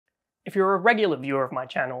If you're a regular viewer of my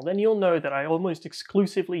channel, then you'll know that I almost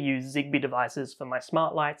exclusively use Zigbee devices for my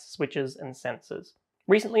smart lights, switches, and sensors.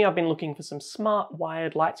 Recently I've been looking for some smart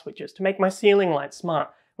wired light switches to make my ceiling lights smart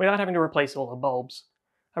without having to replace all the bulbs.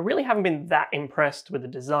 I really haven't been that impressed with the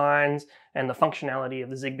designs and the functionality of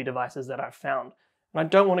the Zigbee devices that I've found, and I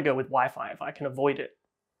don't want to go with Wi-Fi if I can avoid it.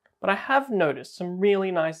 But I have noticed some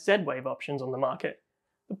really nice Z-Wave options on the market.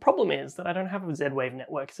 The problem is that I don't have a Z-Wave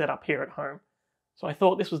network set up here at home. So I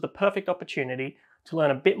thought this was the perfect opportunity to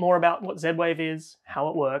learn a bit more about what Z-Wave is, how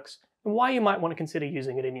it works, and why you might want to consider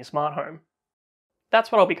using it in your smart home.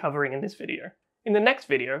 That's what I'll be covering in this video. In the next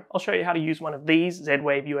video, I'll show you how to use one of these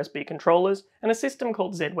Z-Wave USB controllers and a system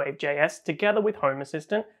called Z-Wave JS together with Home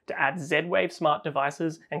Assistant to add Z-Wave smart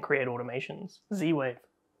devices and create automations. Z-Wave.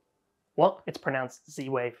 What? It's pronounced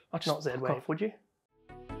Z-Wave, not Z-Wave, would you?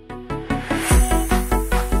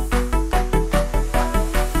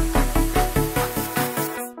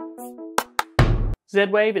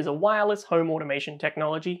 Z-Wave is a wireless home automation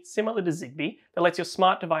technology similar to Zigbee that lets your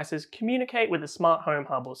smart devices communicate with a smart home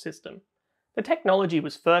hub or system. The technology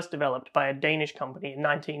was first developed by a Danish company in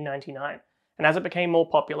 1999, and as it became more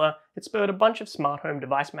popular, it spurred a bunch of smart home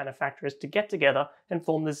device manufacturers to get together and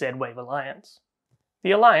form the Z-Wave Alliance.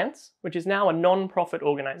 The Alliance, which is now a non-profit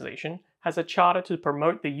organization, has a charter to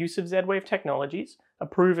promote the use of Z-Wave technologies,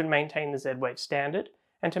 approve and maintain the Z-Wave standard,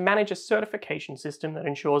 and to manage a certification system that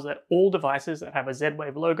ensures that all devices that have a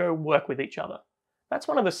Z-Wave logo work with each other. That's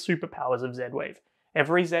one of the superpowers of Z-Wave.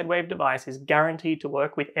 Every Z-Wave device is guaranteed to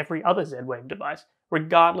work with every other Z-Wave device,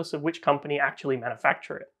 regardless of which company actually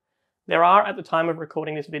manufacture it. There are, at the time of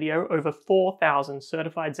recording this video, over 4,000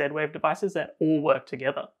 certified Z-Wave devices that all work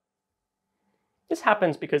together. This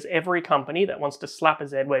happens because every company that wants to slap a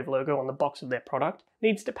Z-Wave logo on the box of their product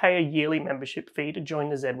needs to pay a yearly membership fee to join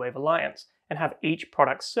the Z-Wave Alliance and have each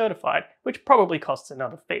product certified, which probably costs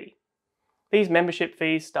another fee. These membership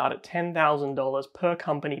fees start at $10,000 per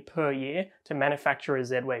company per year to manufacture a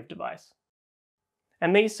Z-Wave device.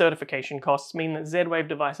 And these certification costs mean that Z-Wave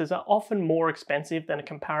devices are often more expensive than a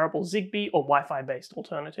comparable Zigbee or Wi-Fi based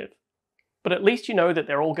alternative. But at least you know that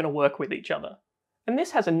they're all going to work with each other. And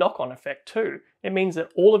this has a knock-on effect too. It means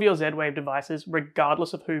that all of your Z-Wave devices,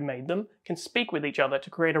 regardless of who made them, can speak with each other to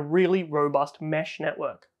create a really robust mesh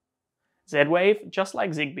network. Z-Wave, just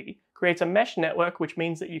like Zigbee, creates a mesh network, which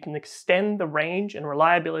means that you can extend the range and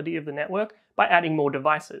reliability of the network by adding more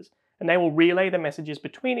devices, and they will relay the messages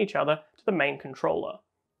between each other to the main controller.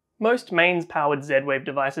 Most mains-powered Z-Wave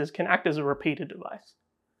devices can act as a repeater device.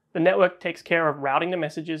 The network takes care of routing the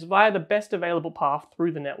messages via the best available path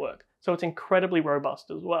through the network, so it's incredibly robust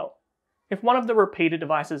as well. If one of the repeater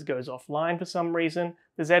devices goes offline for some reason,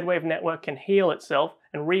 the Z-Wave network can heal itself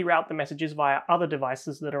and reroute the messages via other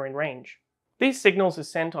devices that are in range. These signals are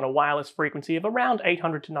sent on a wireless frequency of around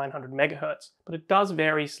 800 to 900 MHz, but it does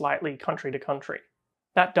vary slightly country to country.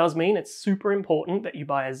 That does mean it's super important that you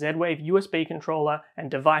buy a Z-Wave USB controller and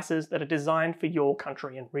devices that are designed for your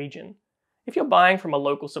country and region. If you're buying from a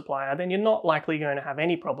local supplier, then you're not likely going to have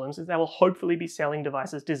any problems, as they will hopefully be selling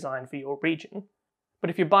devices designed for your region. But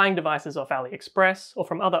if you're buying devices off AliExpress or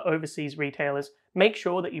from other overseas retailers, make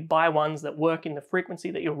sure that you buy ones that work in the frequency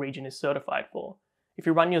that your region is certified for. If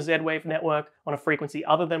you run your Z-Wave network on a frequency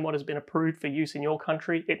other than what has been approved for use in your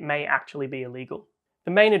country, it may actually be illegal.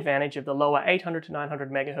 The main advantage of the lower 800 to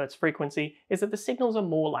 900 MHz frequency is that the signals are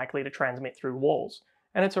more likely to transmit through walls,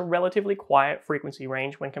 and it's a relatively quiet frequency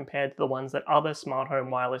range when compared to the ones that other smart home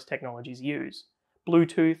wireless technologies use.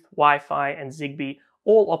 Bluetooth, Wi-Fi, and Zigbee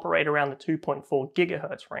all operate around the 2.4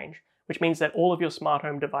 GHz range, which means that all of your smart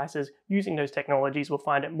home devices using those technologies will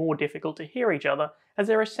find it more difficult to hear each other, as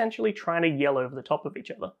they're essentially trying to yell over the top of each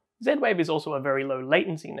other. Z-Wave is also a very low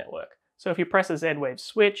latency network, so if you press a Z-Wave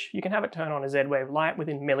switch, you can have it turn on a Z-Wave light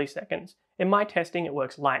within milliseconds. In my testing, it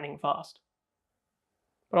works lightning fast.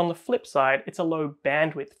 But on the flip side, it's a low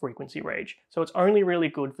bandwidth frequency range, so it's only really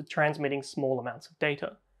good for transmitting small amounts of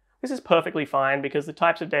data. This is perfectly fine because the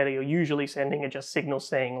types of data you're usually sending are just signals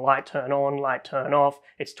saying light turn on, light turn off,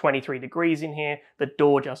 it's 23 degrees in here, the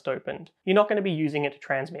door just opened. You're not going to be using it to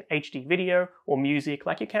transmit HD video or music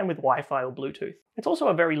like you can with Wi-Fi or Bluetooth. It's also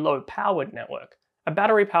a very low powered network. A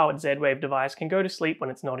battery-powered Z-Wave device can go to sleep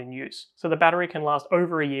when it's not in use, so the battery can last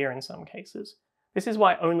over a year in some cases. This is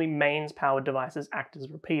why only mains-powered devices act as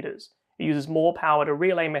repeaters. It uses more power to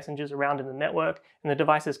relay messages around in the network, and the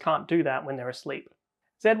devices can't do that when they're asleep.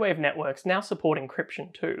 Z-Wave networks now support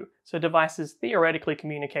encryption too, so devices theoretically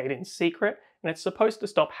communicate in secret, and it's supposed to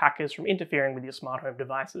stop hackers from interfering with your smart home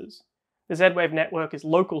devices. The Z-Wave network is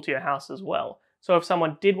local to your house as well, so if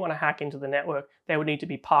someone did want to hack into the network, they would need to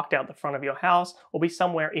be parked out the front of your house or be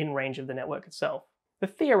somewhere in range of the network itself. The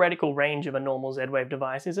theoretical range of a normal Z-Wave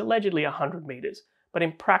device is allegedly 100 meters, but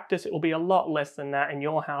in practice it will be a lot less than that in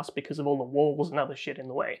your house because of all the walls and other shit in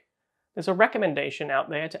the way. There's a recommendation out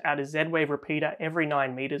there to add a Z-Wave repeater every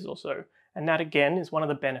 9 meters or so, and that again is one of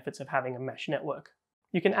the benefits of having a mesh network.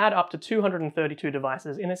 You can add up to 232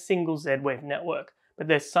 devices in a single Z-Wave network, but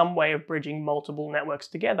there's some way of bridging multiple networks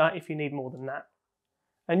together if you need more than that.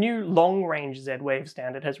 A new long-range Z-Wave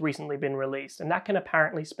standard has recently been released, and that can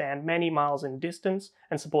apparently span many miles in distance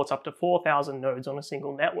and supports up to 4,000 nodes on a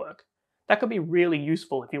single network. That could be really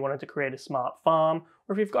useful if you wanted to create a smart farm,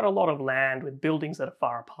 or if you've got a lot of land with buildings that are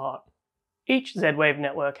far apart. Each Z-Wave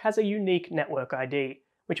network has a unique network ID,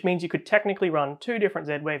 which means you could technically run 2 different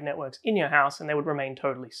Z-Wave networks in your house and they would remain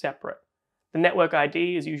totally separate. The network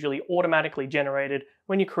ID is usually automatically generated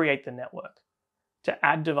when you create the network. To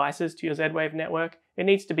add devices to your Z-Wave network, it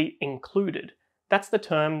needs to be included. That's the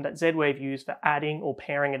term that Z-Wave use for adding or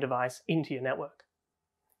pairing a device into your network.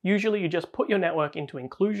 Usually you just put your network into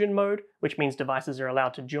inclusion mode, which means devices are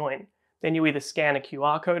allowed to join. Then you either scan a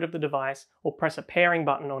QR code of the device or press a pairing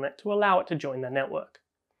button on it to allow it to join the network.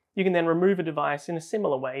 You can then remove a device in a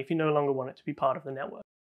similar way if you no longer want it to be part of the network.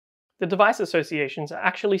 The device associations are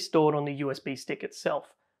actually stored on the USB stick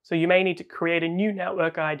itself, so you may need to create a new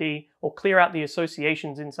network ID or clear out the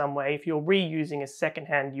associations in some way if you're reusing a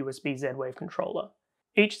second-hand USB Z-Wave controller.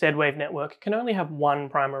 Each Z-Wave network can only have one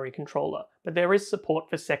primary controller, but there is support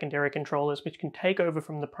for secondary controllers which can take over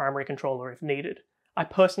from the primary controller if needed. I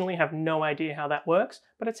personally have no idea how that works,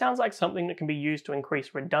 but it sounds like something that can be used to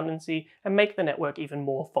increase redundancy and make the network even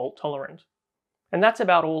more fault tolerant. And that's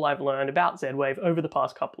about all I've learned about Z-Wave over the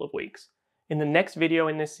past couple of weeks. In the next video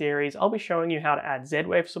in this series, I'll be showing you how to add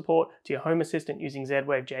Z-Wave support to your Home Assistant using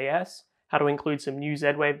Z-Wave JS, how to include some new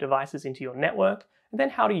Z-Wave devices into your network, and then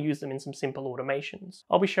how to use them in some simple automations.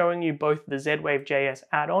 I'll be showing you both the Z-Wave JS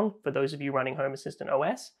add-on for those of you running Home Assistant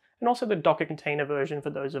OS, and also the Docker container version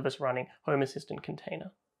for those of us running Home Assistant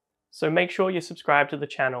Container. So make sure you subscribe to the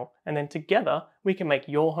channel, and then together we can make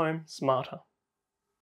your home smarter.